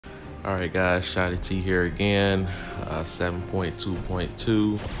Alright guys, Shotty T here again,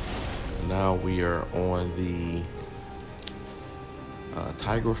 7.2.2. Now we are on the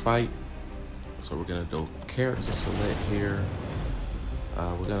Tigra fight. So we're going to do character select here.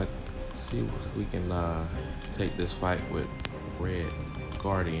 We're going to see if we can take this fight with Red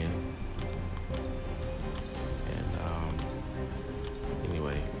Guardian. And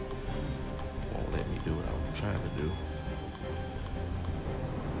anyway, it won't let me do what I'm trying to do.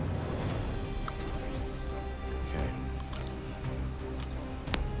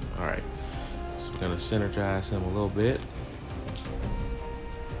 Alright, so we're going to synergize him a little bit.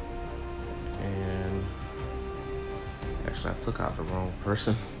 And actually, I took out the wrong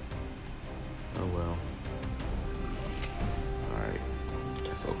person. Oh well. Alright,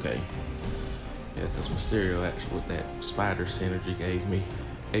 that's okay. Yeah, because Mysterio actually with that spider synergy gave me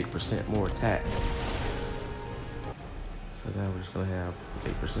 8% more attack. So now we're just going to have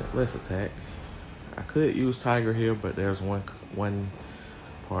 8% less attack. I could use Tiger here, but there's one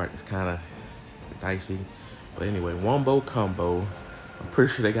part is kind of dicey. But anyway, wombo combo. I'm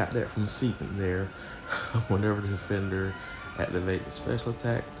pretty sure they got that from Seaton there. Whenever the defender activates the special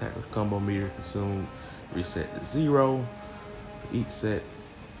attack with combo meter consumed, reset to 0. Each set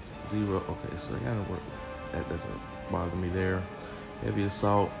 0. Okay, so that doesn't bother me there. Heavy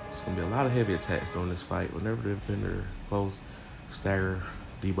assault. It's gonna be a lot of heavy attacks during this fight. Whenever the defender close, stagger,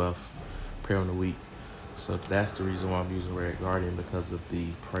 debuff, prey on the weak. So that's the reason why I'm using Red Guardian, because of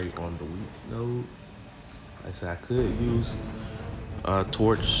the prey on the weak node. Like I said, I could use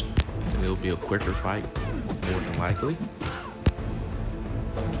Torch, and it'll be a quicker fight, more than likely.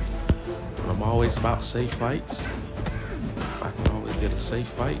 I'm always about safe fights. If I can always get a safe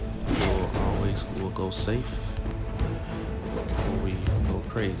fight, we'll go safe before we go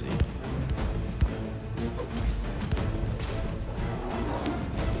crazy.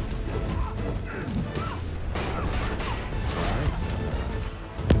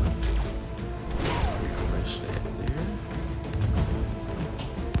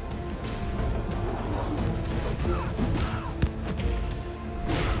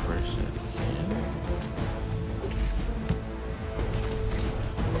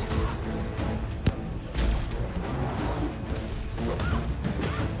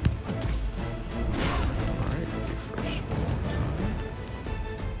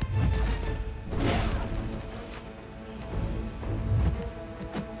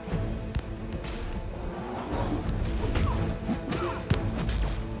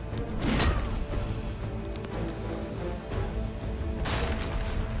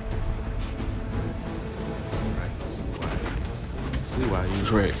 Why I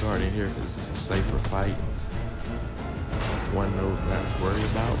use Red Guardian here, because it's a safer fight. One node not to worry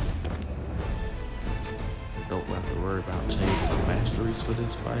about. Don't have to worry about changing the masteries for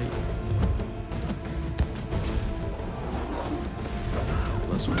this fight.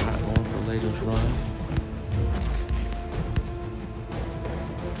 Plus we're not going for Latest Run.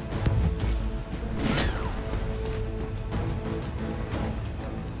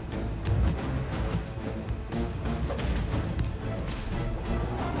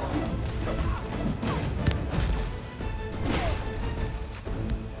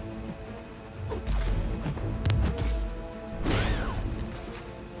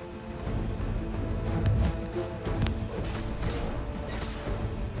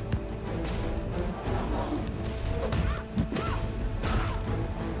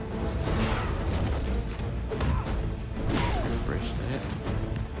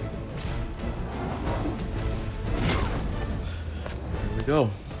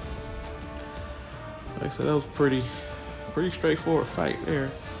 Go. Like I said, that was pretty straightforward fight there.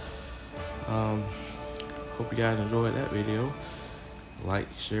 Hope you guys enjoyed that video. Like,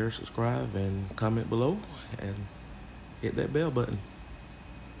 share, subscribe, and comment below, and hit that bell button.